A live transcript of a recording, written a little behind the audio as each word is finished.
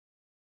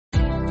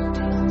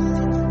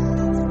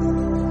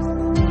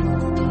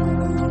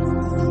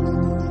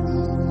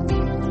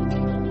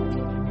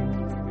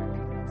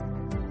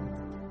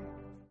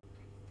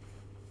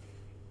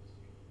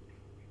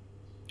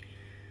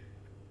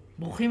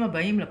ברוכים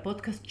הבאים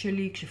לפודקאסט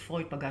שלי,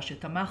 כשפרויד פגש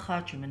את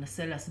המחט,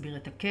 שמנסה להסביר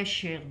את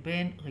הקשר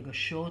בין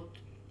רגשות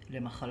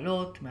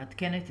למחלות,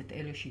 מעדכנת את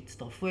אלה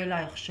שהצטרפו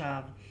אליי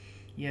עכשיו.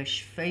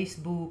 יש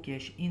פייסבוק,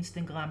 יש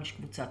אינסטגרם, יש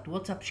קבוצת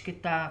וואטסאפ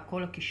שקטה,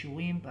 כל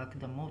הכישורים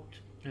והקדמות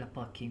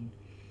לפרקים.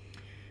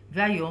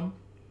 והיום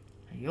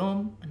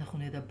אנחנו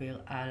נדבר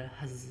על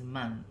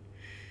הזמן.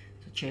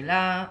 זאת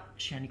שאלה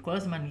שאני כל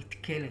הזמן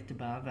נתקלת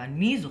בה,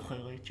 ואני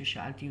זוכרת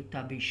ששאלתי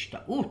אותה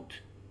בהשתאות,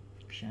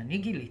 כשאני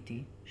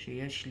גיליתי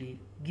שיש לי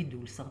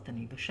גידול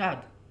סרטני בשד.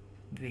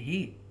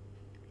 והיא,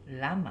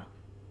 למה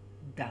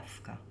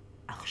דווקא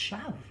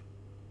עכשיו?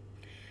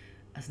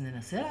 אז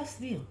ננסה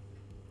להסביר.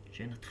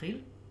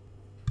 שנתחיל?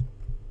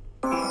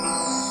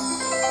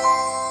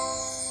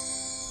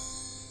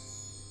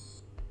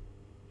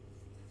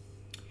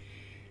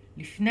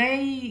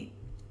 לפני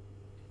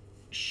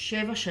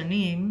 7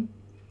 שנים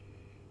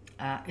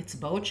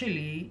האצבעות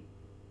שלי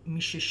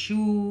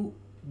מיששו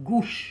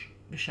גוש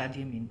בשד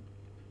ימין.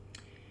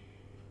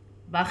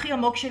 בהכי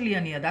עמוק שלי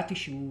אני ידעתי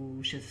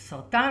שזה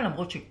סרטן,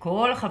 למרות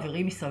שכל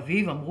החברים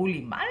מסביב אמרו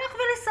לי, מה לך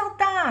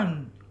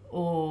ולסרטן?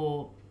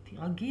 או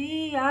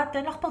תירגעי,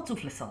 אין לך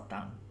פרצוף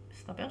לסרטן.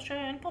 מסתבר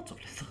שאין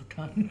פרצוף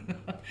לסרטן.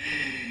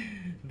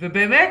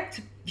 ובאמת,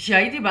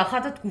 שהייתי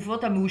באחת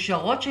התקופות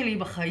המאושרות שלי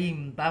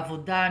בחיים,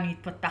 בעבודה אני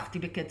התפתחתי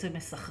בקצב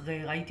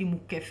מסחרר, הייתי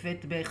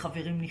מוקפת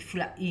בחברים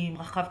נפלאים,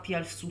 רכבתי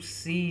על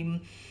סוסים,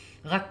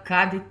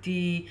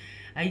 רקדתי,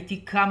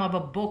 הייתי קמה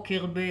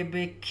בבוקר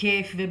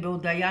בכיף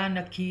ובהודעה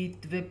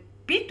ענקית,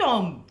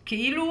 ופתאום,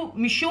 כאילו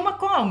משום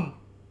מקום,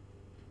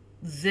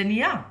 זה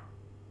נהיה.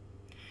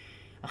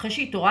 אחרי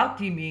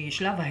שהתעוררתי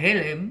משלב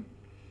ההלם,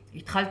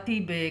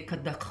 התחלתי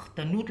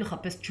בקדחתנות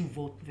לחפש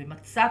תשובות,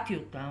 ומצאתי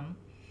אותם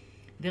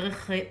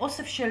דרך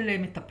אוסף של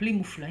מטפלים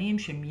מופלאים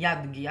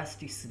שמיד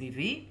גייסתי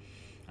סביבי.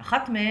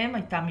 אחת מהם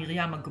הייתה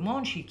מרים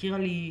אגמון, שהכירה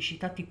לי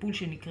שיטת טיפול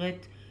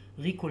שנקראת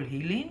ריקול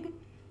הילינג,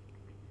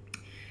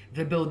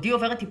 ובעודי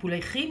עוברת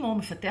טיפולי כימו,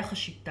 מפתח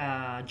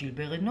השיטה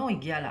ג'ילבר רנו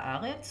הגיע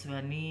לארץ,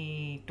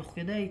 ואני תוך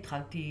כדי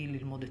התחלתי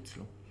ללמוד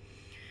אצלו.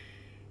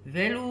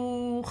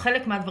 ואלו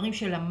חלק מהדברים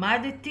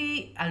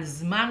שלמדתי על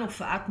זמן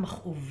הופעת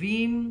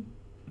מכאובים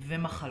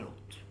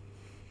ומחלות.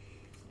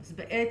 אז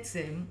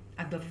בעצם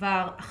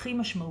הדבר הכי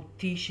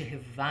משמעותי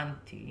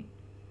שהבנתי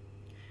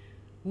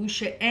הוא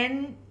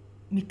שאין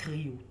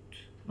מטריות.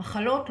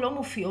 מחלות לא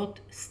מופיעות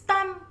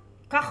סתם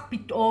כך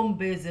פתאום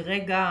באיזה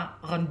רגע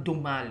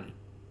רנדומלי.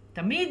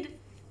 תמיד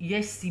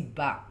יש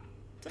סיבה.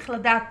 צריך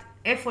לדעת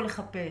איפה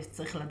לחפש,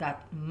 צריך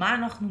לדעת מה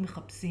אנחנו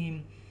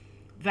מחפשים,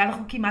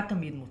 ואנחנו כמעט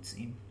תמיד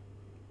מוצאים.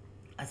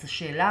 אז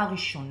השאלה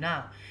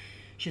הראשונה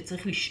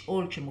שצריך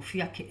לשאול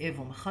כשמופיע כאב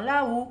או מחלה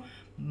הוא,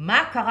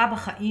 מה קרה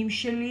בחיים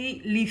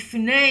שלי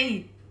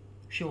לפני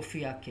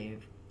שהופיע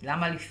הכאב?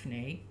 למה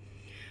לפני?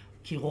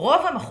 כי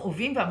רוב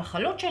המכאובים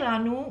והמחלות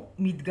שלנו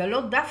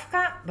מתגלות דווקא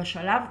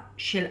בשלב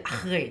של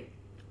אחרי.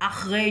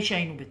 אחרי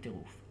שהיינו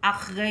בטירוף,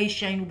 אחרי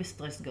שהיינו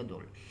בסטרס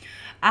גדול,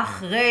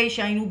 אחרי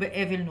שהיינו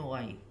באבל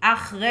נוראי,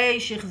 אחרי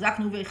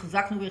שהחזקנו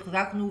והחזקנו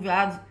והחזקנו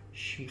ואז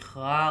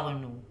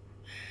שחררנו.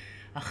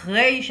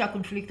 אחרי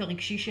שהקונפליקט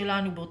הרגשי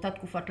שלנו באותה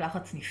תקופת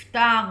לחץ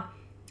נפטר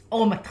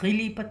או מתחיל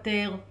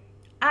להיפטר,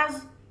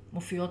 אז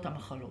מופיעות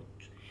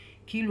המחלות.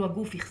 כאילו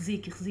הגוף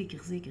החזיק,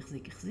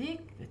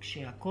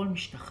 וכשהכל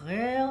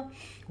משתחרר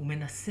הוא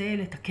מנסה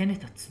לתקן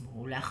את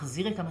עצמו,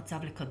 להחזיר את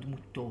המצב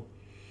לקדמותו.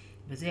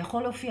 וזה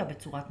יכול להופיע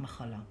בצורת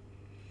מחלה.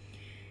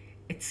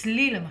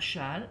 אצלי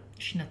למשל,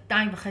 2.5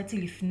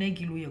 לפני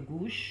גילוי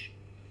הגוש,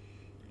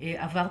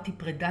 עברתי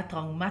פרידה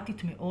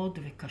טראומטית מאוד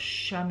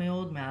וקשה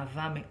מאוד,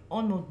 מאהבה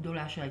מאוד מאוד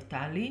גדולה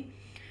שהייתה לי,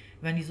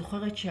 ואני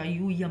זוכרת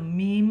שהיו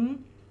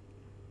ימים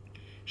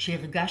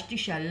שהרגשתי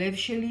שהלב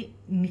שלי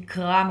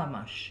נקרע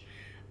ממש.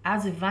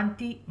 אז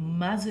הבנתי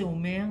מה זה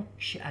אומר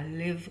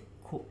שהלב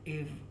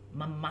כואב,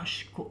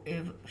 ממש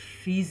כואב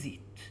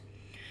פיזית.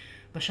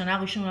 בשנה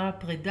הראשונה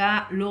לפרידה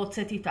לא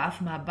הוצאתי את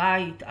האף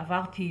מהבית,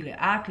 עברתי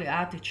לאט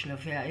לאט את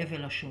שלבי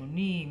האבל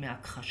השונים,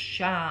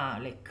 מהכחשה,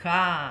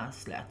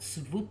 לכעס,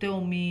 לעצבות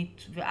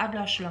תאומית ועד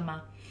להשלמה.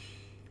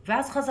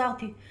 ואז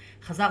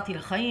חזרתי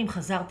לחיים,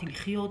 חזרתי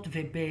לחיות,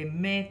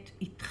 ובאמת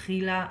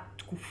התחילה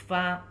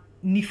תקופה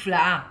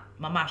נפלאה,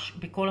 ממש,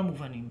 בכל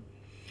המובנים.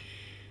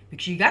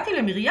 וכשהגעתי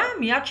למרים,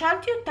 מיד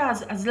שאלתי אותה,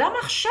 אז למה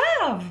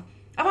עכשיו?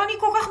 אבל אני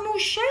כל כך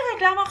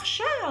מאושרת, למה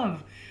עכשיו?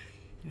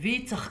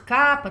 והיא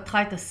צחקה,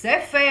 פתחה את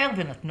הספר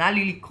ונתנה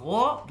לי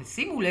לקרוא,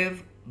 ושימו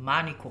לב מה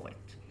אני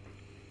קוראת.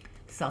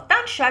 סרטן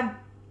שד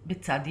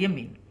בצד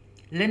ימין,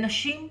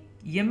 לנשים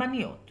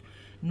ימניות,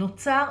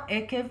 נוצר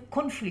עקב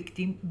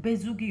קונפליקטים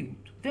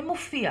בזוגיות,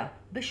 ומופיע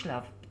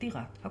בשלב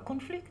פתירת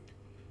הקונפליקט.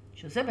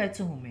 שזה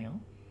בעצם אומר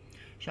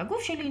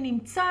שהגוף שלי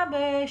נמצא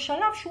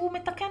בשלב שהוא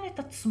מתקן את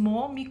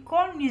עצמו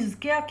מכל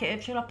נזקי הכאב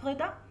של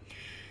הפרידה.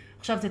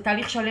 עכשיו זה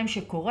תהליך שלם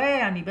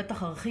שקורה, אני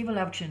בטח ארחיב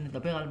עליו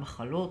כשנדבר על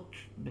מחלות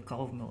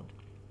בקרוב מאוד.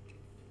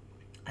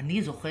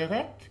 אני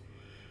זוכרת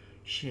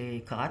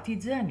שקראתי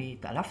את זה, אני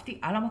התעלפתי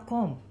על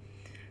המקום,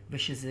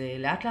 ושזה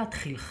לאט לאט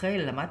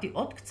חלחל, למדתי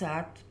עוד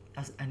קצת,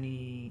 אז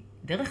אני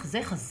דרך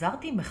זה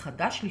חזרתי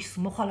מחדש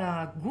לסמוך על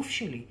הגוף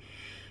שלי,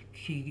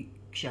 כי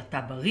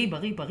כשאתה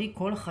בריא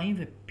כל החיים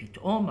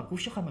ופתאום הגוף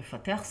שלך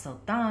מפתח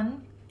סרטן,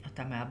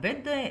 אתה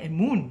מאבד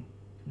אמון,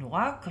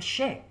 נורא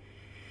קשה.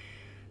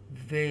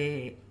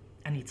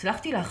 ואני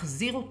הצלחתי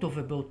להחזיר אותו,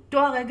 ובאותו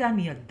הרגע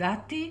אני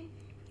ידעתי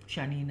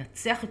שאני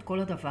אנצח את כל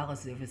הדבר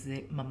הזה, וזה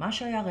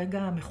ממש היה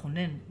רגע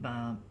מכונן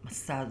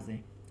במסע הזה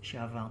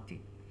שעברתי.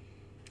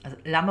 אז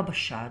למה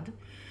בשד?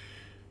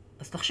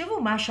 אז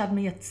תחשבו מה השד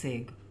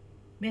מייצג.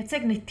 מייצג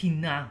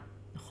נתינה,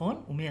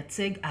 נכון? הוא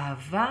מייצג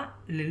אהבה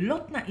ללא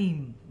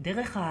תנאים,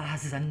 דרך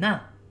ההזנה.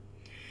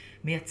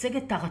 מייצג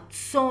את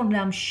הרצון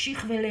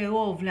להמשיך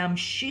ולאהוב,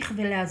 להמשיך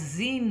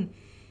ולהזין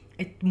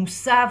את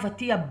מושא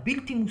אהבתי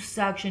הבלתי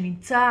מושג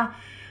שנמצא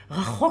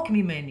רחוק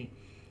ממני.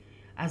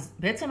 אז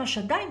בעצם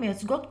השדיים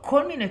מייצגות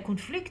כל מיני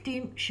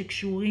קונפליקטים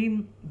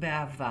שקשורים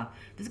באהבה.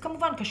 וזה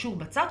כמובן קשור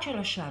בצד של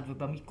השד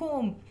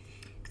ובמיקום,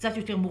 קצת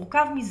יותר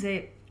מורכב מזה,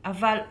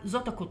 אבל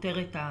זאת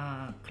הכותרת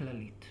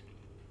הכללית.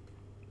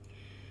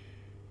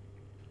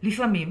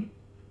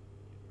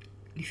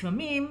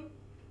 לפעמים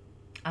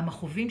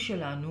המחובים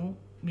שלנו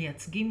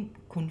מייצגים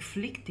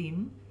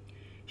קונפליקטים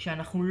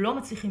שאנחנו לא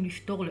מצליחים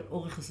לפתור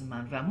לאורך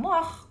זמן,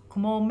 והמוח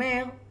כמו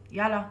אומר,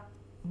 יאללה,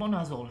 בוא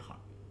נעזור לך.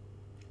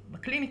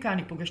 בקליניקה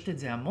אני פוגשת את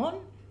זה המון.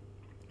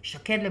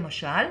 שקד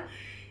למשל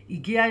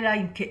הגיע אליי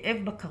עם כאב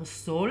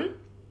בקרסול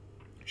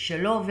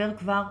שלא עובר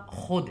כבר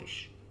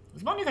חודש.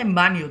 אז בואו נראה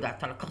מה אני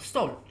יודעת על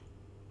הקרסול.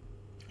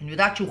 אני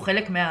יודעת שהוא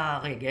חלק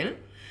מהרגל,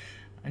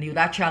 אני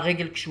יודעת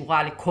שהרגל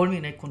קשורה לכל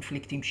מיני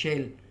קונפליקטים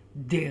של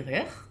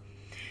דרך,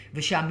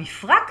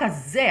 ושהמפרק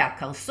הזה,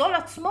 הקרסול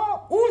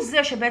עצמו, הוא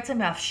זה שבעצם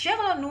מאפשר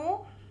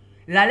לנו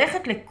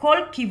ללכת לכל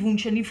כיוון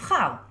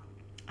שנבחר.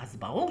 אז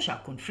ברור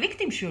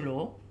שהקונפליקטים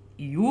שלו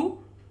יהיו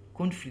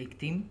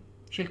קונפליקטים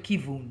של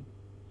כיוון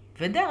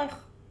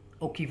ודרך,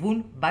 או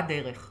כיוון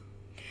בדרך.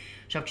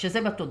 עכשיו,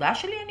 כשזה בתודעה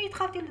שלי, אני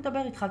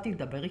התחלתי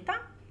לדבר איתה,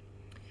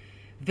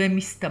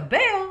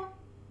 ומסתבר,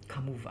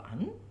 כמובן,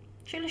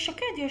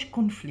 שלשקד יש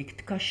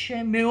קונפליקט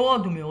קשה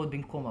מאוד ומאוד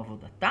במקום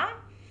עבודתה.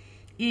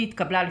 היא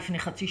התקבלה לפני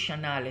חצי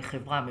שנה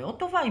לחברה מאוד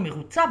טובה, היא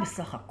מרוצה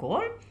בסך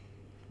הכל,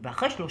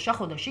 ואחרי 3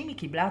 חודשים היא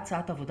קיבלה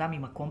הצעת עבודה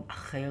ממקום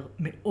אחר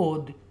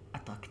מאוד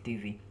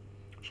אטרקטיבי,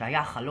 שהיה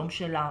החלום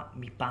שלה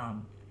מפעם.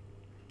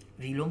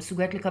 והיא לא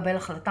מסוגלת לקבל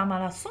החלטה מה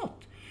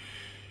לעשות.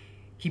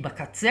 כי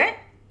בקצה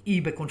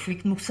היא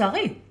בקונפליקט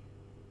מוסרי.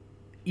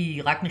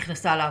 היא רק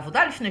נכנסה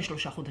לעבודה לפני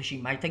 3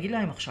 חודשים. מה היא תגיד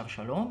להם עכשיו?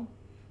 שלום?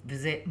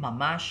 וזה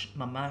ממש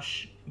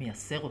ממש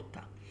מייסר אותה.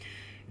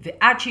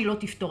 ועד שהיא לא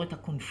תפתור את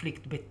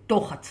הקונפליקט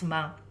בתוך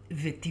עצמה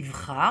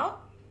ותבחר,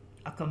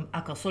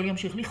 הקרסול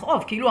ימשיך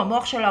לכאוב. כאילו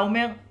המוח שלה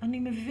אומר, אני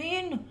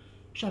מבין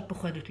שאת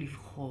פוחדת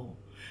לבחור.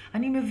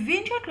 אני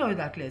מבין שאת לא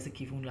יודעת לאיזה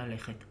כיוון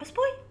ללכת. אז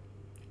בואי,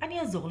 אני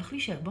אעזור לך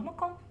להישאר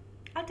במקום.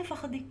 אל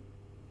תפחדי.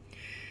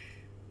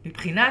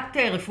 מבחינת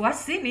רפואה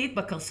סינית,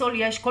 בקרסול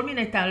יש כל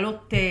מיני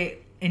תעלות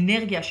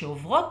אנרגיה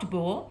שעוברות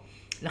בו,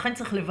 לכן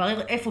צריך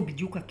לברר איפה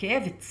בדיוק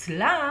הכאב.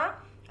 אצלה,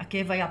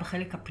 הכאב היה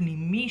בחלק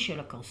הפנימי של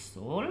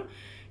הקרסול,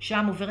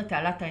 שם עוברת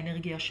תעלת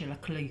האנרגיה של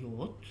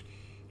הכליות,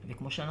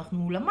 וכמו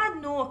שאנחנו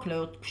למדנו,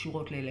 הכליות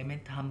קשורות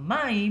לאלמנט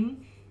המים,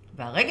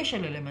 והרגש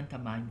של אלמנט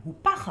המים הוא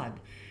פחד.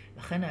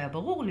 לכן היה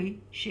ברור לי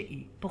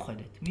שהיא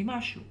פוחדת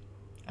ממשהו.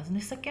 אז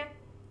נסכם.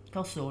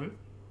 קרסול,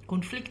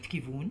 קונפליקט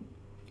כיוון,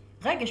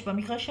 רגש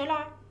במקרה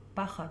שלה,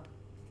 פחד.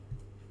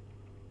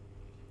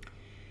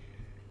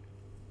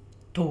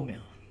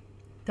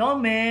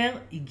 תומר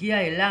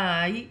הגיע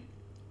אליי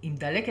עם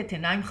דלקת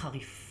עיניים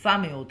חריפה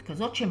מאוד,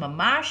 כזאת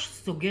שממש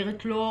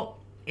סוגרת לו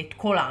את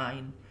כל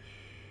העין.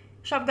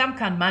 עכשיו גם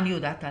כאן, מה אני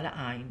יודעת על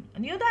העין?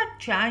 אני יודעת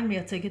שהעין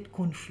מייצגת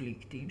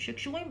קונפליקטים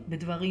שקשורים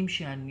בדברים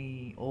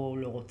שאני או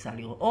לא רוצה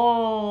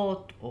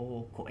לראות,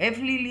 או כואב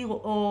לי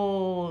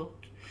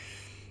לראות.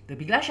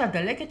 ובגלל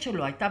שהדלקת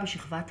שלו הייתה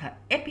בשכבת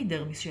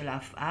האפידרמיס של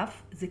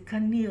האף, זה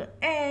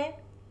כנראה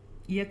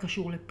יהיה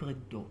קשור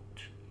לפרדות.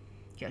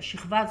 כי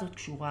השכבה הזאת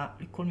קשורה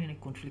לכל מיני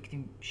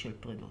קונפליקטים של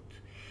פרדות.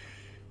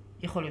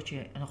 יכול להיות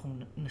שאנחנו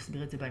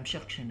נסביר את זה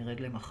בהמשך כשנרד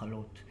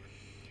למחלות.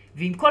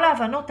 ועם כל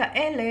ההבנות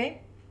האלה,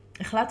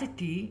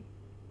 החלטתי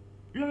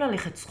לא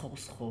ללכת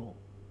סחור.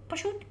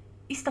 פשוט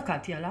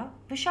הסתכלתי עליו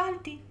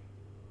ושאלתי,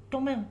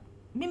 תומר,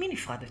 ממי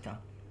נפרדת?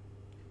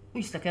 הוא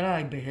הסתכל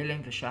עליי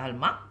בהלם ושאל,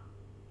 מה?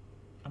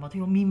 אמרתי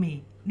לו,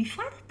 ממי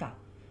נפרדת?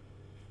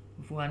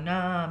 והוא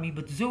ענה,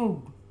 מבת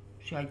זוג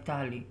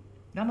שהייתה לי.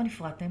 למה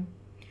נפרדתם?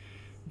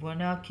 והוא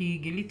ענה, כי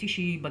גיליתי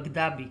שהיא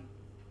בגדה בי.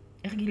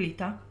 איך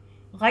גילית?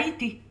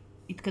 ראיתי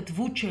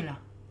התכתבות שלה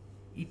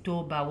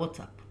איתו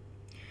בוואטסאפ.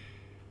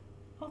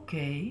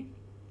 אוקיי.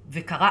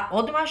 וקרה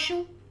עוד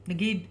משהו?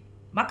 נגיד,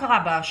 מה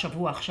קרה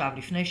בשבוע עכשיו,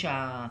 לפני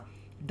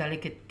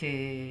שהדלקת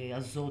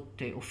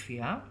הזאת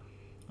הופיעה?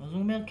 אז הוא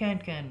אומר,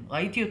 כן,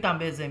 ראיתי אותם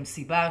באיזה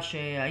מסיבה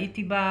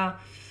שהייתי בה,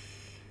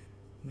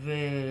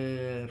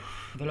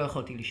 ולא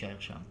יכולתי להישאר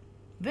שם.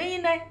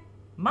 והנה,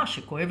 מה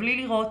שכואב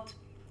לי לראות.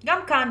 גם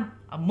כאן,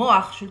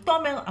 המוח של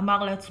תומר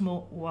אמר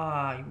לעצמו,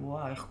 וואי,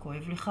 איך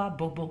כואב לך,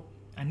 בוא,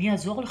 אני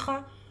אעזור לך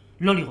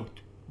לא לראות.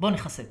 בוא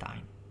נכסה את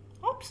העין.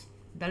 אופס,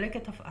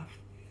 דלקת אף.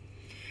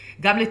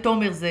 גם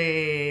לתומר זה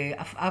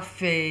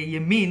אף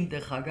ימין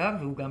דרך אגב,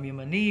 והוא גם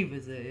ימני,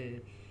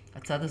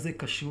 הצד הזה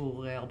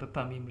קשור הרבה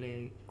פעמים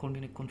לכל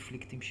מיני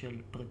קונפליקטים של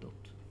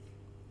פרדות.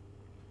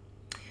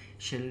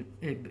 של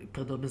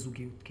פרדות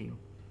בזוגיות כאילו.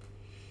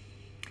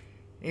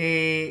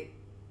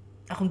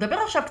 אנחנו נדבר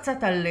עכשיו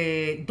קצת על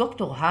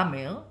דוקטור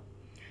המר.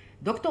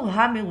 דוקטור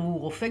המר הוא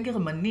רופא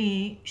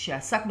גרמני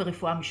שעסק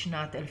ברפואה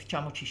משנת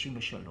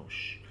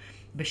 1963.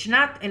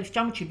 בשנת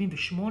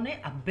 1978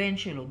 הבן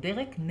שלו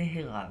דרק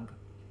נהרג.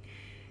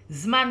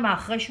 זמן מה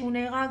אחרי שהוא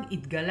נהרג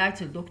התגלה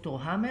אצל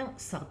דוקטור המר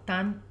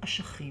סרטן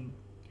אשכים.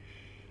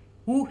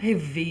 הוא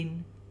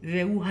הבין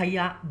והוא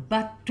היה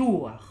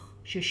בטוח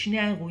ששני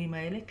האירועים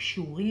האלה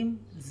קשורים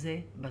זה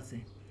בזה.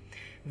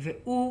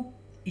 והוא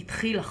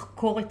התחיל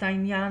לחקור את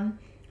העניין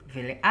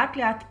ולאט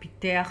לאט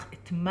פיתח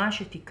את מה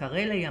שתיקרא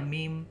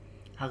לימים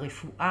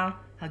הרפואה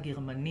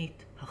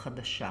הגרמנית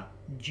החדשה,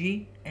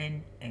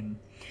 GNM.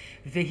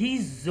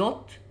 והיא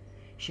זאת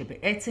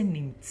שבעצם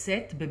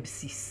נמצאת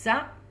בבסיסה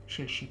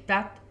של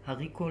שיטת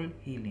הריקול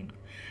הילינג.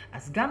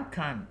 אז גם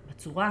כאן,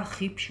 בצורה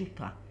הכי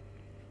פשוטה,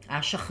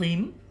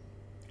 האשכים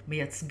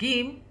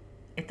מייצגים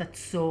את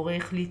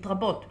הצורך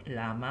להתרבות.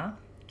 למה?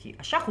 כי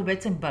אשך הוא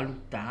בעצם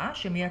בלוטה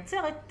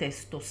שמייצרת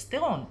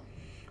טסטוסטרון.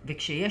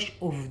 וכשיש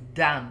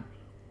אובדן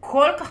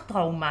כל כך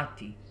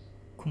טראומטי,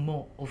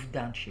 כמו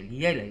אובדן של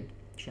ילד,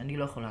 שאני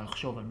לא יכולה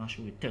לחשוב על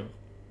משהו יותר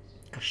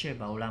קשה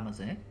בעולם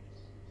הזה,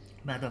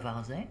 מהדבר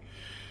הזה,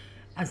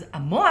 אז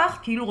המוח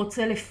כאילו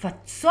רוצה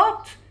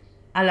לפצות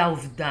על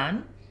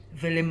האובדן,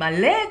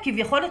 ולמלא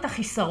כביכול את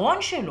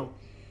החיסרון שלו.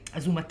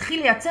 אז הוא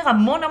מתחיל לייצר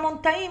המון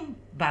תאים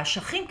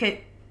באשכים,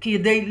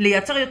 כדי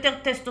לייצר יותר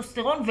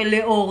טסטוסטרון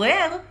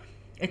ולעורר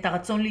את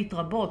הרצון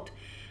להתרבות,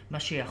 מה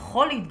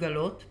שיכול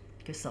להתגלות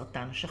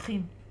כסרטן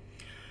אשכים.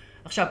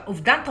 עכשיו,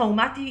 אובדן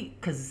טראומטי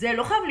כזה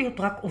לא חייב להיות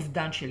רק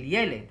אובדן של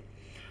ילד,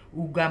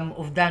 הוא גם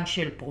אובדן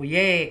של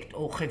פרויקט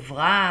או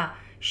חברה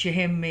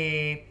שהם,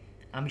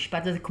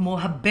 המשפט הזה כמו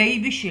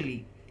הבייבי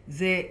שלי,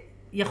 זה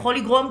יכול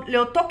לגרום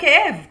לאותו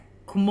כאב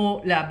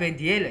כמו לאבד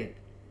ילד,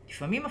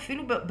 לפעמים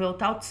אפילו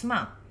באותה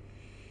עוצמה,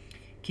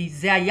 כי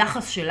זה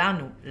היחס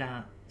שלנו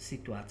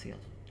לסיטואציה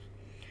הזאת.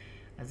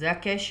 אז זה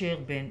הקשר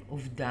בין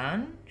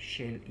אובדן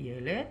של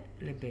ילד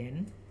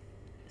לבין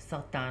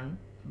סרטן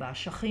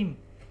באשכים.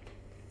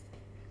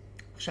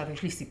 עכשיו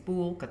יש לי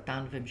סיפור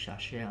קטן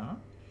ומשעשע.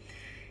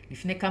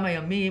 לפני כמה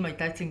ימים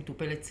הייתה אצלי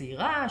מטופלת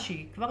צעירה,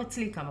 שהיא כבר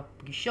אצלי כמה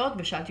פגישות,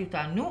 ושאלתי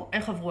אותה, נו,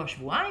 איך עברו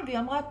השבועיים? והיא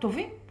אמרה,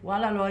 טובים,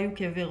 וואלה, לא היו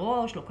כאבי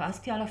ראש, לא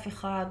כעסתי על אף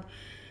אחד.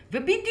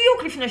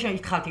 ובדיוק לפני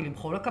שהתחלתי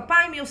למחוא לה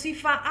כפיים, היא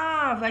הוסיפה,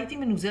 והייתי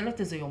מנוזלת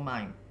איזה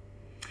יומיים.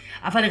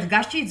 אבל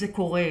הרגשתי את זה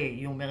קורה,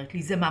 היא אומרת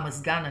לי, זה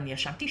מהמזגן, אני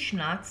ישנתי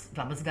שנץ,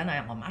 והמזגן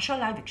היה ממש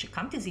עליי,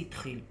 וכשקמתי זה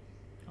התחיל.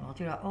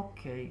 אמרתי לה,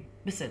 אוקיי,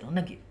 בסדר,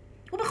 נגיד.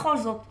 ובכל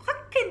זאת, רק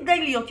כדי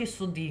להיות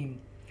יסודיים.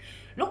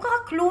 לא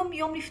קרה כלום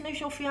יום לפני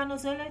שהופיעה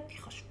הנזלת, היא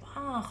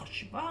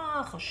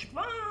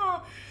חשבה.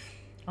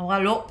 אמרה,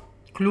 לא,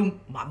 כלום,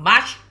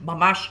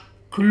 ממש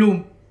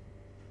כלום.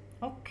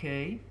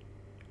 אוקיי,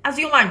 אז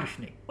יומיים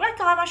לפני. אולי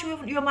קרה משהו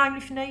יומיים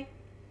לפני?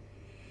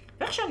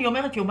 ואיך שאני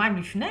אומרת יומיים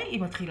לפני,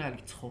 היא מתחילה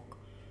לצחוק.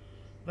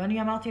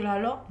 ואני אמרתי לה,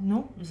 לא,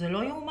 נו, זה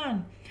לא יאומן.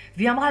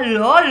 והיא אמרה,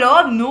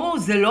 לא, נו,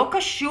 זה לא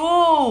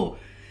קשור.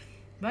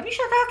 ואני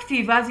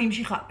שתקתי, ואז היא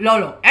המשיכה,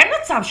 לא, אין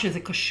מצב שזה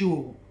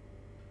קשור.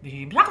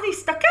 והמשכתי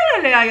להסתכל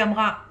עליה, היא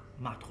אמרה,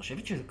 מה, את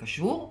חושבת שזה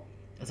קשור?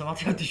 אז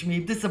אמרתי לה, תשמעי,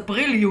 אם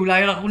תספרי לי,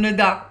 אולי אנחנו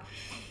נדע.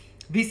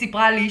 והיא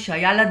סיפרה לי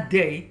שהיה לה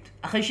דייט,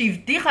 אחרי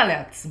שהבטיחה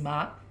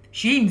לעצמה,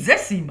 שהיא עם זה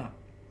סיימה.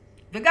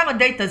 וגם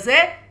הדייט הזה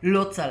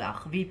לא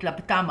צלח, והיא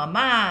התלבטה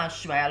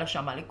ממש, והיה לה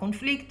שם מלא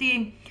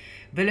קונפליקטים,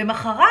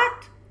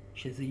 ולמחרת,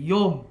 שזה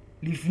יום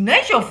לפני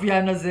שהופיעה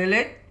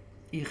הנזלת,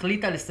 היא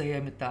החליטה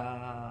לסיים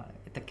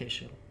את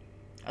הקשר.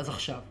 אז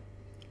עכשיו,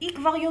 היא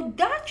כבר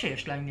יודעת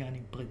שיש לה עניין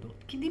עם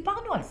פרדות, כי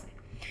דיברנו על זה.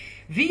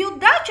 והיא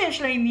יודעת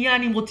שיש לה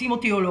עניין אם רוצים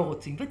אותי או לא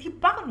רוצים,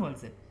 ודיברנו על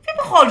זה.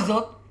 ובכל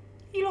זאת,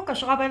 היא לא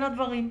קשרה בין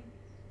הדברים.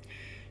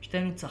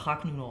 שתינו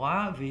צחקנו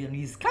נורא,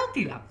 ואני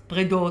הזכרתי לה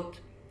פרדות,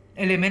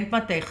 אלמנט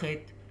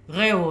מתכת,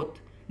 ריאות,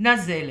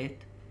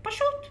 נזלת,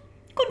 פשוט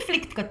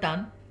קונפליקט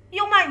קטן,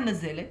 יומיים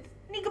נזלת,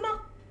 נגמר.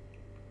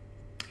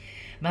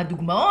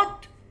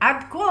 מהדוגמאות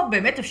עד כה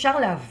באמת אפשר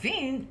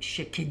להבין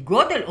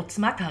שכגודל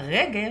עוצמת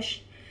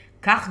הרגש,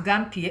 כך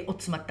גם תהיה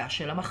עוצמתה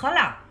של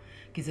המחלה.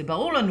 כי זה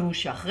ברור לנו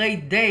שאחרי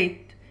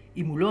דייט,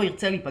 אם הוא לא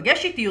ירצה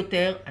להיפגש איתי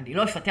יותר, אני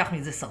לא אפתח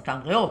מזה סרטן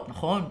ריאות,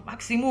 נכון?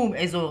 מקסימום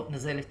איזו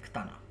נזלת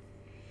קטנה.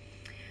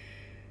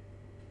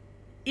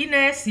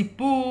 הנה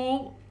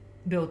סיפור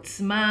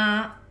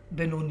בעוצמה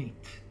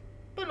בינונית.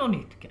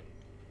 בינונית, כן.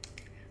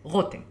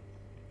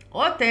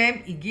 רותם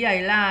הגיע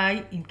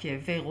אליי עם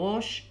כאבי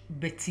ראש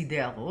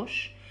בצידי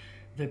הראש,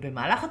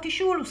 ובמהלך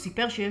התישול הוא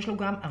סיפר שיש לו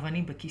גם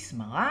אבנים בכיס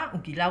מרה,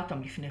 הוא גילה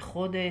אותם לפני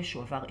חודש,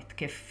 הוא עבר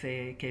התקף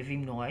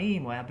כאבים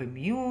נוראים, הוא היה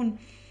במיון,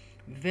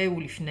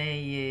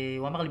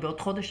 הוא אמר לי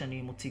בעוד חודש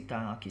אני מוציא את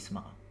הכיס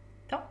מרה.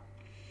 טוב.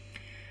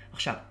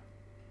 עכשיו,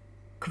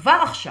 כבר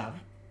עכשיו,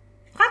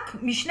 רק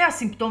משני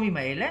הסימפטומים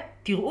האלה,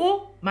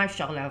 תראו מה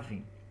אפשר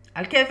להבין.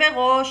 על כאבי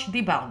ראש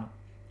דיברנו.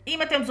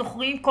 אם אתם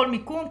זוכרים, כל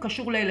מיקום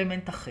קשור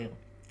לאלמנט אחר.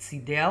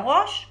 צידי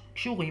הראש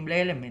קשורים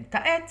לאלמנט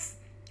העץ,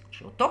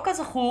 שאותו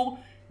כזכור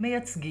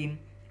מייצגים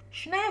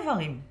שני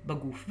איברים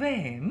בגוף,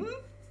 והם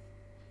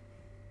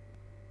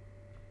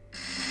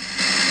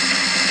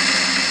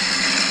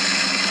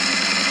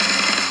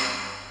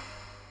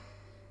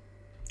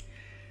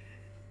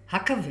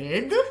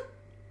הכבד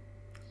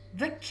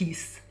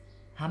וכיס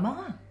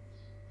המרה.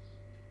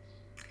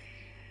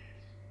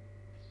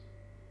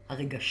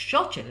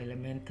 הרגשות של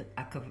אלמנט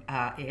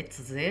העץ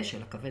הזה,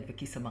 של הכבד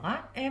וכיס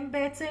המרה, הם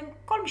בעצם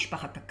כל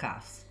משפחת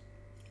הכעס.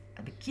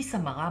 בכיס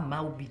המרה,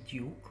 מהו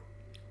בדיוק?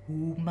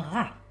 הוא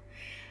מרה.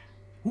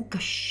 הוא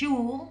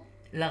קשור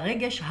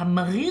לרגש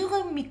המריר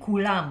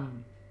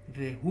מכולם,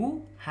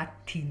 והוא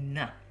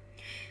התינה.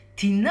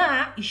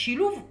 תינה היא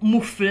שילוב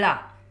מופלא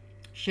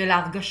של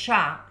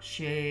ההרגשה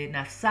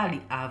שנעשה לי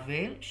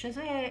עוול,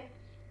 שזה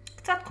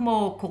קצת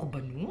כמו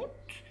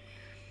קורבנות,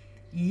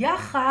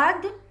 יחד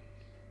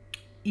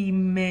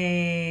עם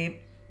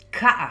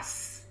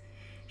כעס,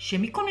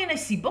 שמכל מיני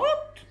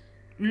סיבות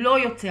לא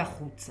יוצא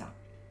החוצה.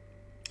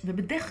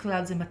 ובדרך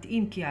כלל זה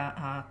מתאים כי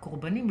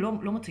הקורבנים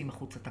לא מוצאים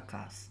החוצה את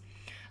הכעס.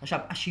 עכשיו,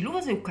 השילוב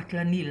הזה הוא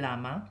קטלני,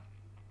 למה?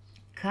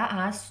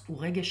 כעס הוא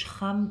רגש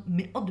חם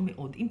מאוד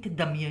מאוד. אם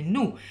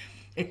תדמיינו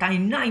את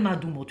העיניים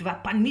האדומות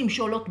והפנים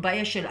שעולות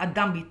באש של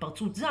אדם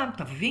בהתפרצות זעם,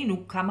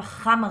 תבינו כמה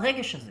חם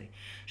הרגש הזה.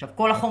 עכשיו,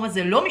 כל החום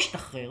הזה לא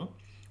משתחרר,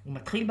 הוא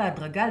מתחיל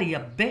בהדרגה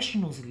לייבש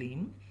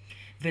נוזלים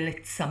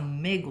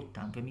ולצמג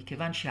אותם.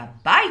 ומכיוון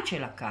שהבית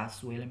של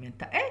הכעס הוא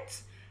אלמנט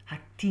העץ,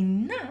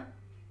 התינה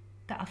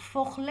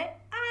תהפוך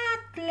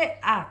לאט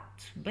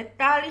לאט,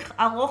 בתהליך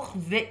ארוך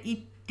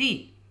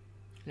ואיטי,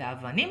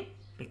 לאבנים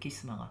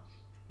בכיס מרה.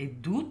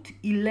 עדות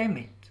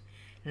אילמת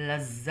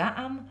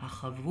לזעם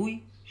החבוי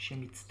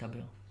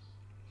שמצטבר.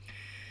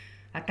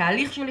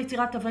 התהליך של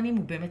יצירת אבנים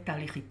הוא באמת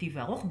תהליך איטי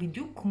וארוך,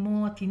 בדיוק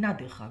כמו התינה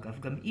דרך אגב.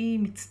 גם היא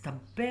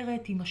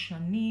מצטברת עם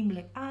השנים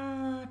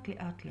לאט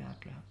לאט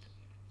לאט לאט.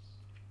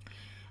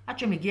 עד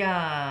שמגיע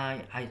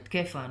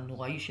ההתקף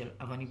הנוראי של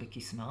אבנים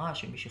בכיס מרה,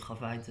 שמי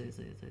שחווה את זה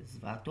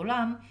זוועת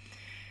עולם,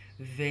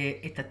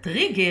 ואת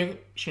הטריגר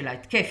של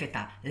ההתקף, את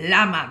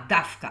הלמה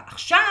דווקא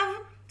עכשיו,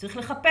 צריך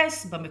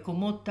לחפש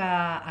במקומות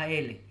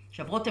האלה.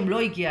 עכשיו, רותם לא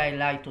הגיע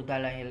אליי, תודה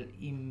לאל,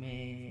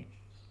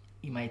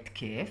 עם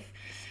ההתקף,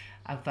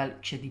 אבל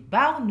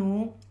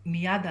כשדיברנו,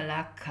 מיד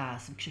עלה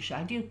כעס,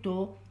 וכששאלתי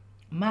אותו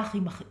מה הכי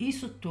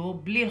מכעיס אותו,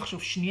 בלי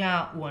לחשוב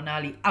שנייה, הוא ענה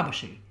לי, אבא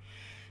שלי.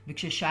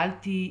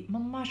 וכששאלתי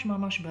ממש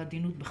ממש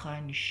בעדינות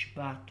בחיי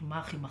נשבעת, מה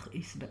הכי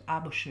מכעיס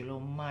באבא שלו,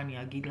 מה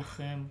אני אגיד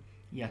לכם,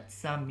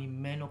 יצא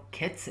ממנו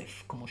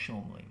קצף, כמו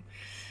שאומרים.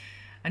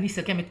 אני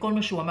אסכם את כל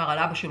מה שהוא אמר על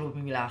אבא שלו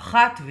במילה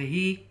אחת,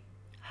 והיא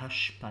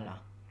השפלה.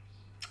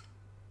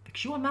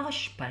 וכשהוא אמר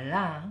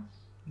השפלה,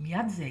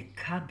 מיד זה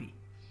הקע בי.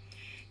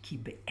 כי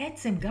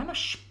בעצם גם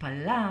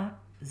השפלה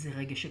זה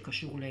רגש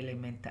שקשור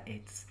לאלמנט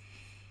העץ.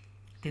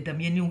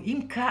 תדמיינו, אם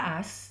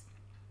כעס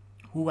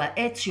הוא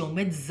העץ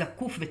שעומד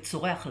זקוף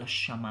וצורח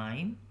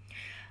לשמיים,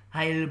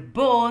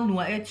 העלבון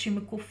הוא העץ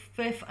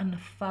שמכופף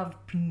ענפיו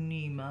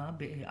פנימה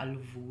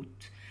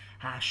בעלבות,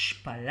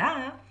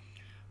 ההשפלה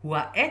הוא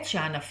העץ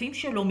שהענפים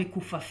שלו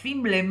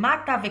מכופפים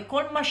למטה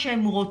וכל מה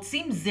שהם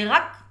רוצים זה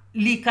רק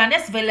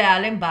להיכנס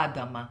ולהיעלם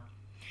באדמה.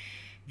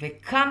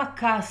 וכמה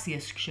כעס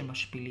יש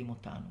כשמשפילים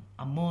אותנו,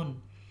 המון,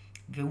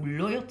 והוא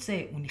לא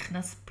יוצא, הוא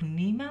נכנס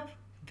פנימה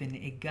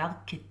ונאגר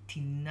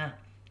כתינה,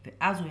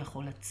 ואז הוא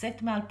יכול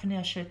לצאת מעל פני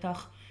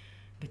השטח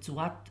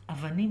בצורת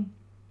אבנים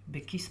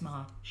בכיס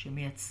מרה,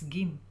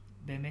 שמייצגים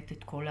באמת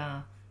את כל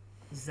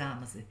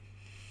הזעם הזה.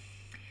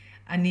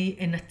 אני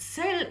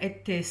אנצל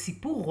את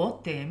סיפור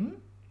רותם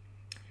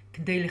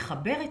כדי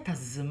לחבר את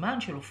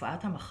הזמן של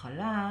הופעת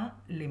המחלה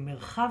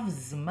למרחב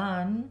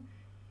זמן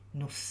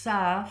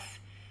נוסף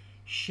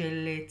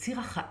של ציר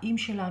החיים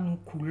שלנו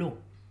כולו.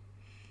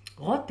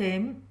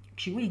 רותם,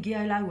 כשהוא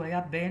הגיע אליי, הוא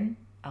היה בן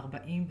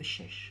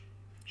 46.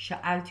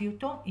 שאלתי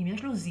אותו אם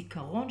יש לו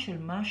זיכרון של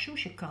משהו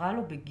שקרה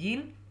לו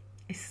בגיל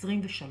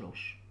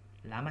 23.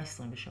 למה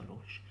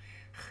 23?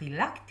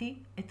 חילקתי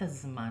את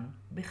הזמן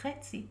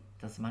בחצי,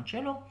 את הזמן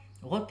שלו.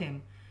 רותם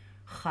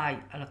חי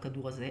על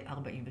הכדור הזה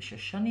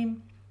 46 שנים,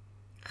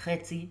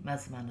 חצי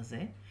מהזמן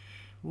הזה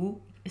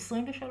הוא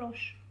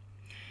 23.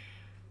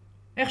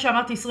 איך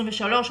שאמרתי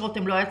 23,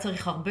 רותם לא היה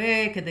צריך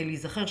הרבה כדי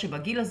להיזכר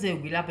שבגיל הזה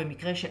הוא גילה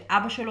במקרה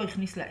שאבא שלו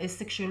הכניס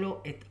לעסק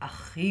שלו את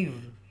אחיו.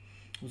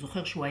 הוא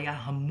זוכר שהוא היה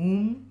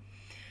המום,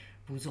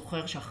 והוא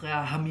זוכר שאחרי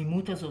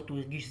ההמימות הזאת הוא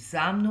הרגיש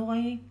זעם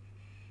נוראי.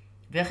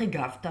 ואיך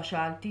הגבת?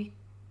 שאלתי.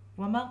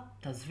 הוא אמר,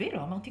 תעזבי,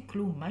 לא אמרתי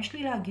כלום, מה יש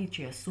לי להגיד?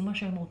 שיעשו מה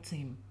שהם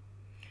רוצים.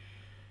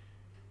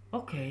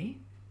 אוקיי,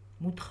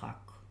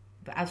 מודחק.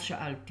 ואז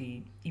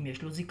שאלתי אם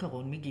יש לו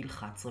זיכרון מגיל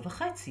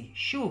 11.5.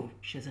 שוב,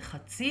 שזה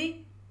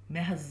חצי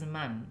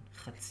מהזמן,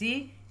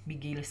 חצי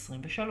מגיל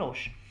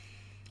 23.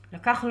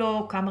 לקח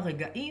לו כמה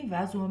רגעים,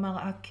 ואז הוא אמר,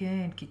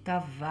 כן, כיתה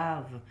ו'.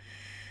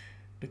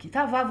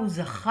 בכיתה ו' הוא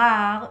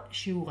זכר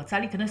שהוא רצה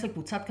להיכנס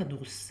לקבוצת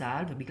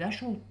כדורסל, ובגלל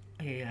שהוא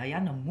היה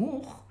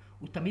נמוך,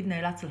 הוא תמיד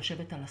נאלץ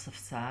לשבת על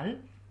הספסל,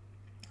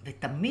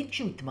 ותמיד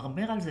כשהוא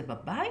התמרמר על זה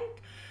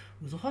בבית,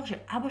 הוא זוכר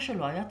שאבא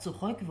שלו היה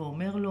צוחק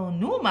ואומר לו,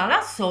 נו, מה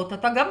לעשות,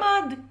 אתה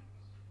גמד.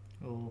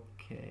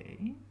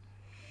 אוקיי.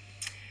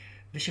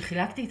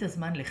 ושחילקתי את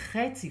הזמן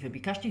לחצי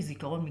וביקשתי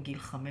זיכרון מגיל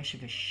 5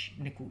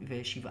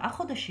 ו7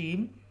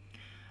 חודשים,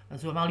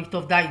 אז הוא אמר לי,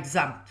 טוב, די,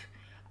 הגזמת.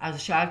 אז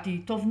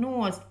שאלתי, טוב,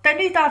 נו, אז תן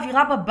לי את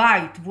האווירה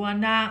בבית. והוא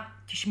ענה,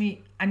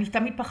 תשמעי, אני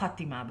תמיד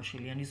פחדתי מאבא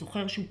שלי. אני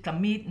זוכר שהוא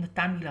תמיד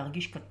נתן לי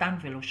להרגיש קטן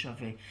ולא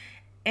שווה.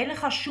 אין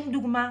לך שום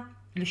דוגמה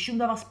לשום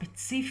דבר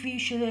ספציפי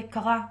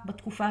שקרה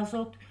בתקופה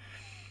הזאת?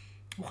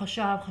 הוא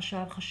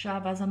חשב,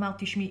 ואז אמר,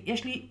 תשמעי,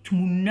 יש לי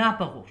תמונה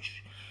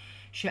בראש,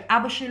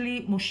 שאבא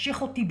שלי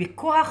מושך אותי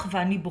בכוח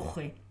ואני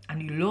בוכה.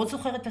 אני לא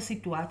זוכר את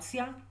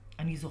הסיטואציה,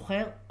 אני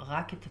זוכר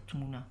רק את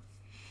התמונה.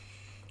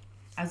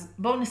 אז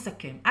בואו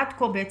נסכם. עד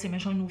כה בעצם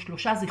יש לנו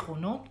 3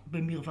 זיכרונות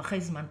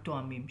במרווחי זמן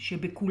תואמים,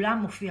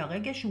 שבכולם מופיע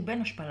רגש שהוא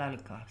בין השפלה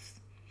לכעס.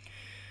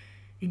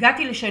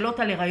 הגעתי לשאלות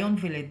על הריון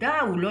ולידה,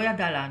 הוא לא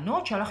ידע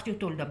לענות, שלחתי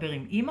אותו לדבר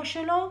עם אמא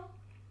שלו.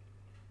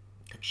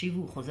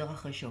 תקשיבו, הוא חוזר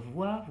אחרי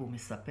שבוע והוא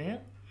מספר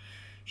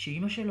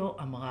שאמא שלו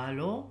אמרה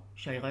לו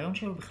שההיריון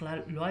שלו בכלל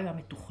לא היה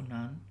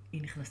מתוכנן,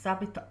 היא נכנסה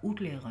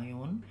בטעות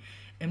להיריון,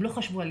 הם לא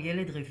חשבו על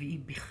ילד רביעי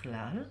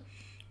בכלל,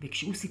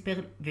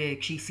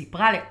 וכשהיא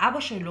סיפרה לאבא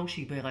שלו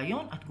שהיא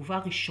בהיריון, התגובה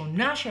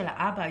הראשונה של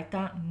האבא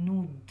הייתה,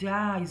 נו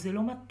די, זה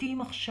לא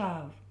מתאים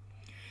עכשיו.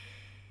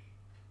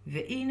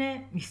 והנה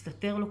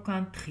מסתתר לו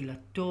כאן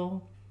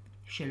תחילתו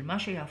של מה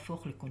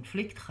שיהפוך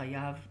לקונפליקט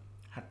חייו,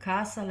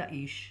 הכעס על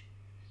האיש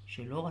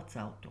שלא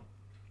רצה אותו.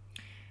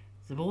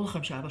 זה ברור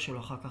לכם שאבא שלו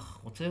אחר כך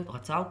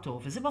רצה אותו,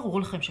 וזה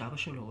ברור לכם שאבא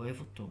שלו אוהב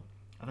אותו,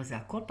 אבל זה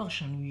הכל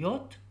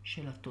פרשנויות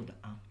של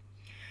התודעה.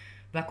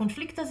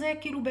 והקונפליקט הזה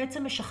כאילו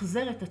בעצם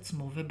משחזר את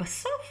עצמו,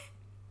 ובסוף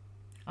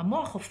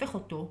המוח הופך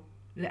אותו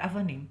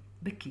לאבנים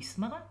בכיס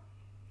מרה.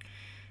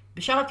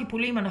 בשאר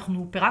הטיפולים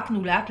אנחנו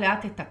פירקנו לאט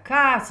לאט את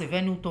הכעס,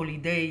 הבאנו אותו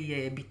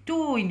לידי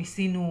ביטוי,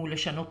 ניסינו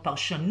לשנות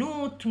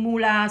פרשנות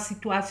מול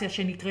הסיטואציה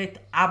שנקראת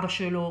אבא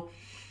שלו.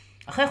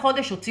 אחרי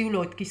חודש הוציאו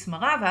לו את כיס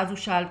מרה, ואז הוא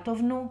שאל,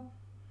 טוב נו,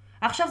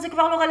 עכשיו זה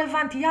כבר לא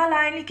רלוונטי,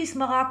 יאללה, אין לי כיס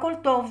מרה, הכל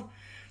טוב.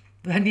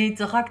 ואני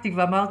צחקתי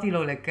ואמרתי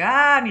לו,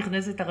 לכאן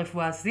נכנסת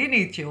הרפואה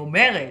הסינית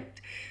שאומרת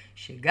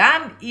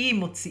שגם אם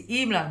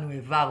מוציאים לנו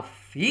איבר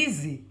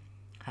פיזי,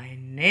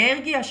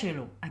 האנרגיה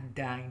שלו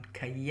עדיין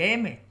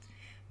קיימת,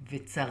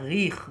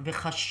 וצריך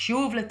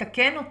וחשוב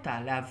לתקן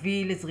אותה,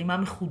 להביא לזרימה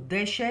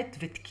מחודשת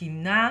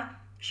ותקינה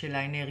של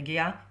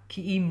האנרגיה,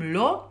 כי אם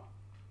לא,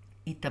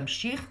 היא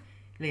תמשיך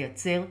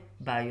לייצר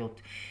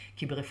בעיות.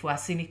 כי ברפואה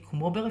סינית,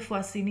 כמו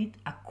ברפואה סינית,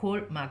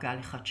 הכל מעגל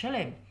אחד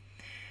שלם.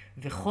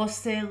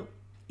 וחוסר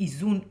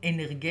איזון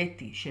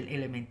אנרגטי של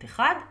אלמנט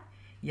אחד,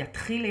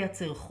 יתחיל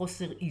לייצר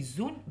חוסר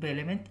איזון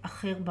באלמנט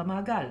אחר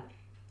במעגל.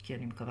 כי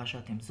אני מקווה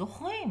שאתם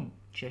זוכרים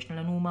שיש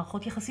לנו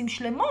מערכות יחסים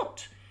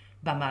שלמות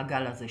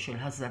במעגל הזה של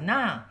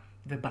הזנה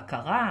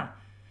ובקרה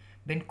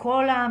בין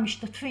כל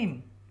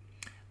המשתתפים.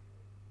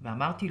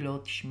 ואמרתי לו,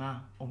 תשמע,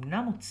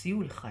 אמנם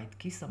הוציאו לך את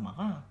כיס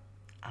המרה,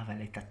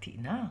 אבל את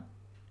הטעינה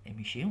הם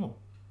השאירו.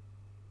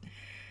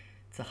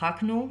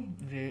 צחקנו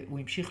והוא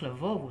המשיך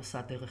לבוא והוא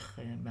עשה דרך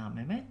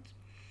מהממת.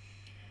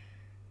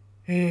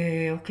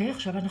 אוקיי,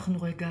 עכשיו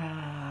אנחנו רגע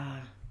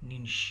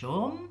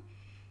ננשום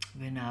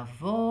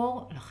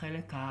ונעבור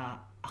לחלק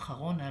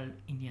האחרון על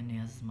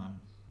ענייני הזמן.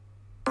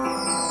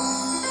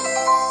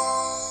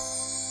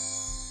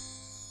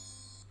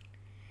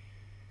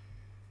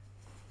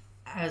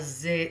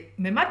 אז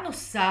ממד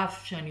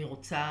נוסף שאני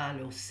רוצה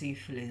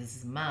להוסיף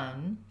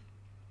לזמן,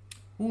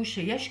 הוא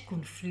שיש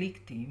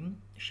קונפליקטים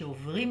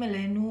שעוברים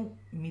אלינו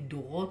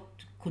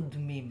מדורות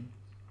קודמים.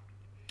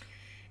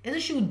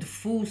 איזשהו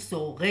דפוס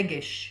או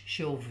רגש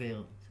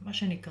שעובר, זה מה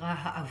שנקרא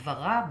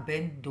העברה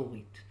בין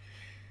דורית.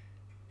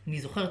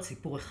 אני זוכרת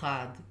סיפור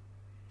אחד,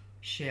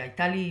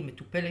 שהייתה לי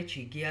מטופלת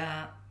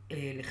שהגיעה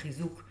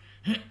לחיזוק,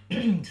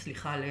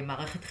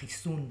 למערכת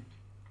חיסון,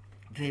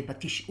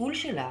 ובתשאול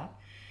שלה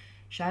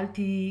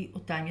שאלתי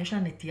אותה אם יש לה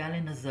נטייה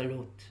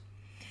לנזלות.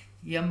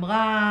 היא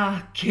אמרה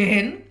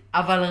כן,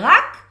 אבל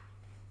רק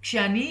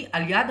כשאני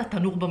על יד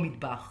התנור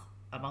במטבח.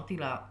 אמרתי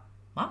לה,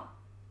 מה?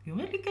 היא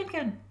אומרת לי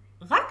כן,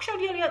 רק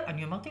כשאני על יד.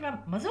 אני אמרתי לה,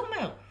 מה זה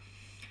אומר?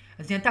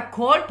 אז היא נתנה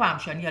כל פעם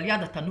שאני על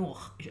יד התנור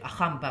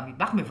החם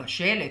במטבח,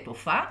 מבשלת,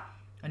 הופעה,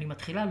 אני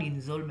מתחילה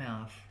לנזול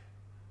מהאף.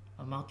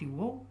 אמרתי,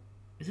 וואו,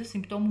 איזה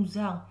סימפטום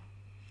מוזר.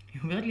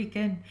 היא אומרת לי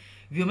כן.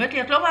 והיא אומרת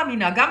לי, את לא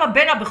מאמינה, גם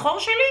הבן הבכור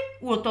שלי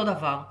הוא אותו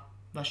דבר.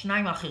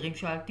 והשניים האחרים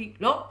שאלתי,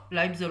 לא,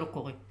 להם זה לא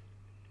קורה.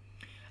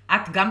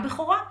 את גם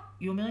בכורה?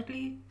 היא אומרת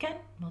לי, כן.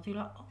 אמרתי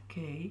לה,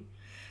 אוקיי.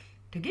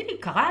 תגידי,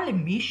 קרה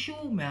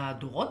למישהו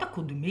מהדורות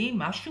הקודמים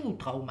משהו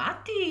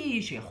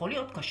טראומטי שיכול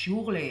להיות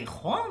קשור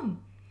לחום?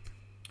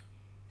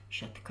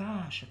 שתקה.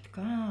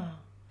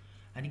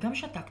 אני גם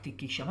שתקתי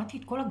כי שמעתי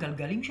את כל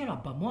הגלגלים שלה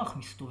במוח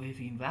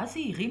מסתובבים, ואז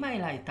היא הרימה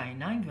אליי את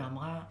העיניים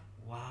ואמרה,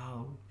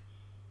 וואו,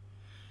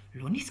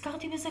 לא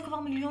נזכרתי בזה כבר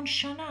 1,000,000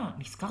 שנה.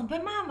 נזכרת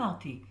במה?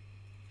 אמרתי.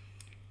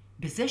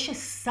 בזה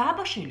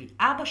שסבא שלי,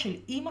 אבא של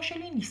אמא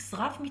שלי,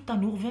 נשרף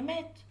מתנור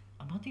ומת.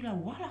 אמרתי לה,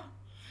 וואלה.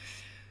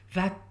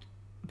 ואת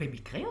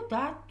במקרה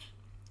יודעת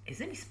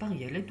איזה מספר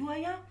ילד הוא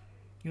היה?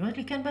 היא אומרת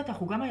לי, כן בטח,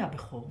 הוא גם היה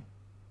בכור.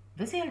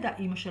 ואיזה ילדה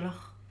אמא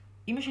שלך?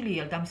 אמא שלי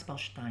היא ילדה מספר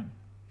 2.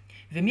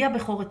 ומי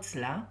הבכור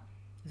אצלה?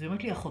 אז היא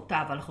אומרת לי,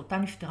 אחותה, אבל אחותה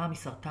נפטרה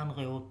מסרטן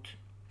ריאות.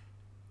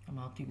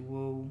 אמרתי,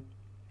 וואו.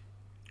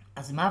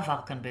 אז מה עבר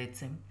כאן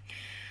בעצם?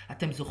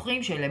 אתם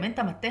זוכרים שאלמנט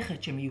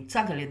המתכת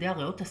שמיוצג על ידי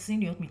הריאות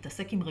הסיניות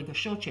מתעסק עם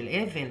רגשות של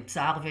אבל,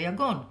 צער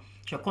ויגון.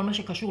 שכל מה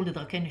שקשור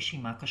לדרכי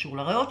נשימה קשור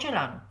לריאות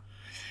שלנו.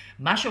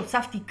 מה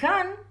שהוספתי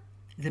כאן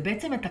זה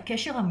בעצם את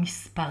הקשר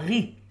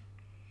המספרי.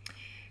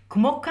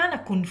 כמו כאן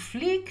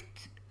הקונפליקט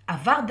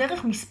עבר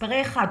דרך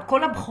מספרי אחד,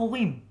 כל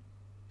הבחורים,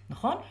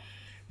 נכון?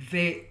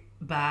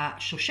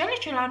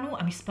 ובשושלת שלנו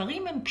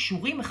המספרים הם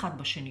קשורים אחד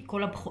בשני,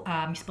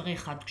 המספרי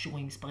אחד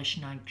קשורים, מספרי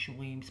 2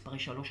 קשורים, מספרי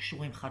 3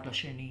 קשורים אחד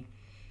לשני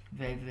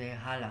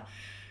והלאה.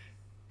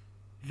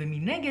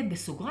 ומנגד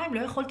בסוגריים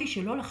לא יכולתי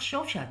שלא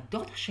לחשוב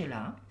שהדודה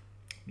שלה,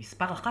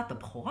 מספר 1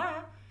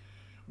 הבחורה,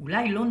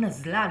 אולי לא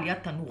נזלה על יד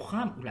תנור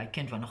חם, אולי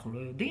כן ואנחנו לא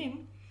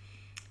יודעים,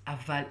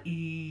 אבל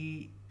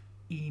היא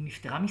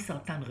נפטרה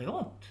מסרטן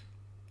ריאות,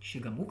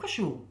 שגם הוא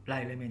קשור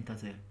לאלמנט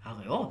הזה,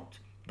 הריאות.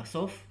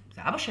 בסוף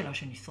זה אבא שלה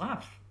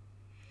שנשרף.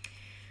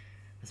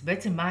 אז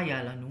בעצם מה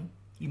היה לנו?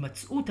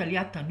 הימצאות על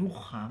יד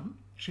תנור חם,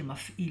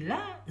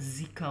 שמפעילה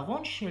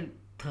זיכרון של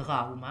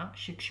טראומה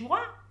שקשורה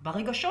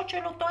ברגשות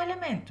של אותו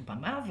אלמנט,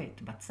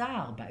 במוות,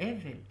 בצער,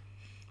 באבל.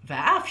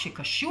 והאף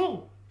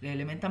שקשור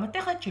לאלמנט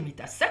המתכת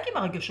שמתעסק עם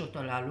הרגשות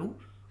הללו,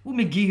 הוא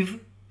מגיב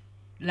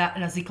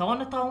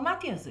לזיכרון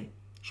הטראומטי הזה,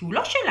 שהוא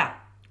לא שלה,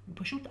 הוא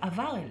פשוט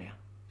עבר אליה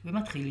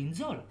ומתחיל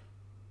לנזול.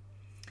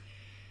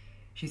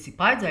 כשהיא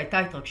סיפרה את זה הייתה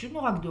התרגשות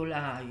נורא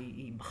גדולה,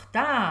 היא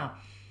בכתה,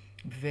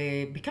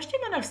 וביקשתי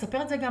ממנה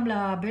לספר את זה גם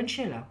לבן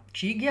שלה.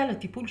 כשהיא הגיעה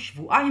לטיפול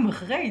שבועיים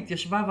אחרי,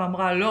 התיישבה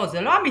ואמרה, לא,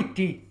 זה לא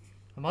אמיתי.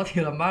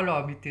 אמרתי לה, מה לא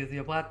אמיתי? אז היא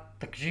אמרה,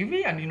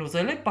 תקשיבי, אני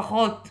נוזלת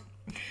פחות.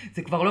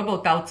 זה כבר לא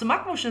באותה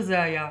עוצמה כמו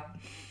שזה היה.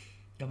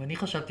 גם אני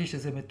חשבתי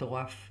שזה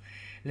מטורף.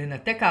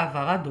 לנתק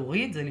העברה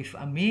דורית זה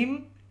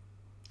לפעמים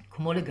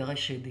כמו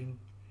לגרש שדים.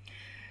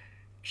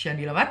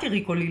 כשאני למדתי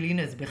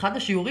ריקולילינס, באחד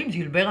השיעורים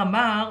ז'ילבר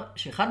אמר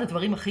שאחד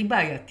הדברים הכי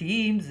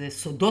בעייתיים זה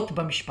סודות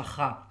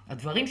במשפחה.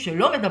 הדברים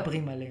שלא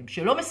מדברים עליהם,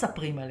 שלא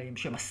מספרים עליהם,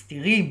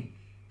 שמסתירים.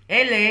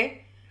 אלה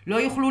לא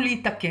יוכלו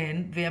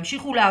להתקן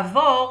וימשיכו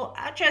לעבור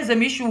עד שאיזה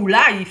מישהו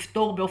אולי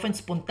יפתור באופן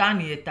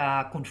ספונטני את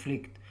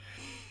הקונפליקט.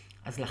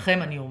 אז לכם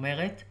אני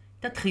אומרת,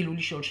 תתחילו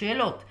לשאול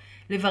שאלות.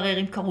 לברר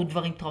אם קרו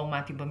דברים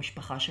טראומטיים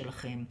במשפחה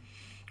שלכם.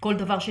 כל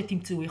דבר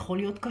שתמצאו יכול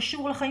להיות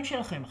קשור לחיים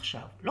שלכם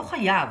עכשיו. לא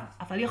חייב,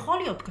 אבל יכול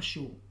להיות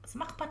קשור. אז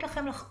מה אכפת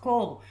לכם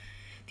לחקור?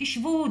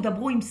 תשבו,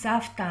 דברו עם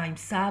סבתא, עם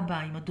סבא,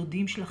 עם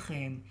הדודים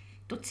שלכם.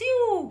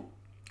 תוציאו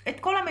את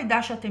כל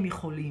המידע שאתם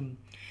יכולים.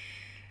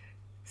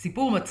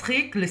 סיפור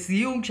מצחיק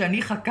לסיום,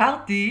 כשאני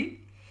חקרתי,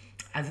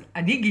 אז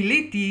אני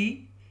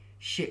גיליתי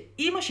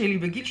שאימא שלי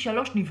בגיל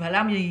 3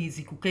 נבהלה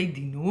מזיקוקי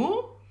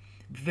דינור,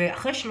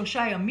 ואחרי 3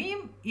 ימים,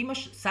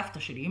 סבתא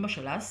שלי, אמא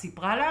שלה,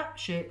 סיפרה לה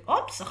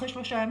שאופס, אחרי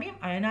 3 ימים,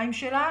 העיניים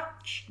שלה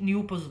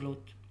נהיו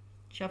פוזלות.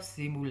 עכשיו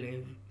שימו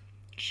לב,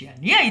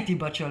 כשאני הייתי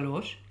בת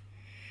 3,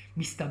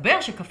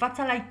 מסתבר שקפץ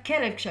עליי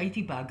כלב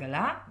כשהייתי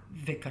בעגלה,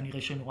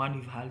 וכנראה שנורא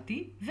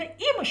נבהלתי,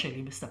 ואמא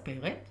שלי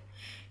מספרת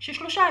ש3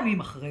 ימים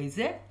אחרי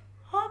זה,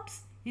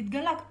 הופס,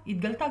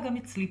 התגלתה גם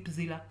אצלי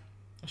פזילה.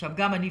 עכשיו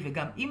גם אני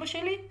וגם אמא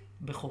שלי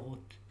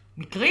בחורות.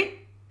 מקרי?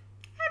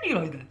 אני לא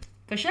יודעת.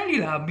 קשה לי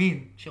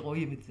להאמין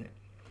שרואים את זה.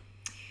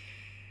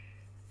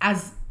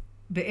 אז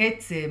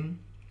בעצם,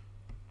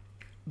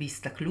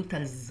 בהסתכלות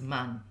על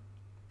זמן,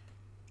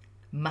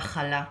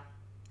 מחלה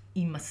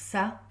היא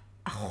מסע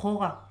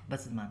אחורה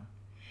בזמן.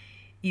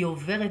 היא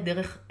עוברת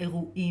דרך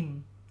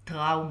אירועים,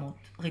 טראומות,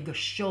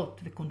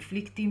 רגשות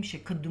וקונפליקטים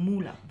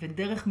שקדמו לה,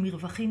 ודרך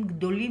מרווחים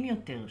גדולים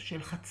יותר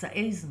של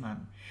חצאי זמן,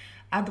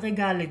 עד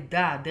רגע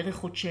הלידה, דרך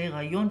חודשי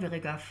הריון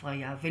ורגע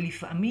הפריה,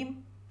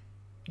 ולפעמים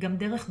גם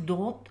דרך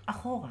דורות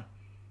אחורה.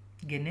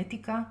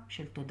 גנטיקה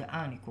של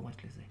תודעה, אני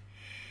קוראת לזה.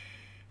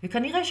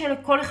 וכנראה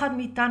שלכל אחד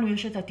מאיתנו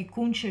יש את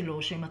התיקון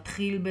שלו,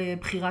 שמתחיל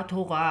בבחירת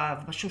הוריו,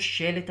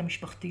 בשושלת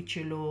המשפחתית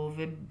שלו,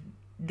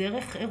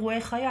 ודרך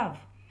אירועי חייו.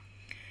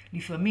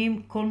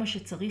 לפעמים כל מה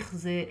שצריך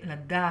זה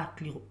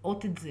לדעת,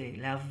 לראות את זה,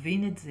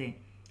 להבין את זה,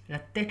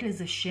 לתת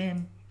לזה שם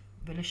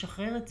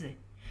ולשחרר את זה.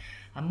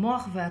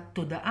 המוח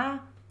והתודעה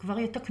כבר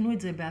יתקנו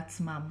את זה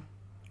בעצמם,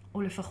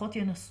 או לפחות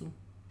ינסו.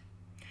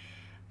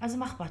 אז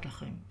מה אכפת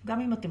לכם?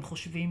 גם אם אתם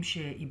חושבים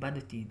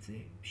שאיבדתי את זה,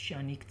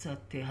 שאני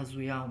קצת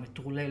הזויה או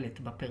מטורללת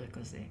בפרק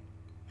הזה,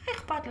 מה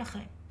אכפת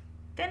לכם?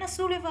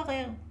 תנסו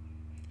לברר.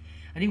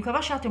 אני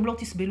מקווה שאתם לא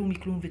תסבלו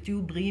מכלום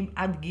ותהיו בריאים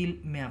עד גיל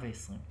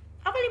 120.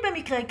 אבל אם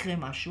במקרה יקרה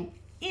משהו,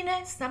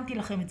 הנה שמתי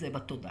לכם את זה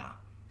בתודעה.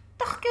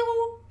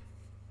 תחקרו.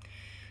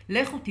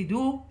 לכו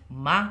תדעו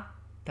מה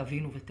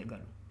תבינו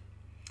ותגלו.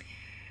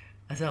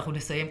 אז אנחנו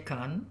נסיים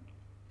כאן.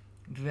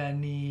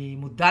 ואני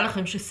מודה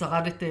לכם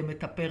ששרדתם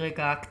את הפרק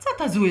הקצת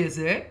הזוי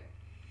הזה,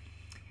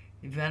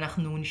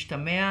 ואנחנו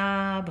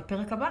נשתמע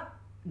בפרק הבא.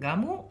 גם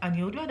הוא,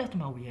 אני עוד לא יודעת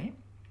מה הוא יהיה,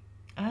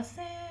 אז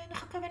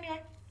נחכה ונראה.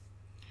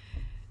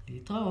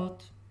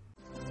 להתראות.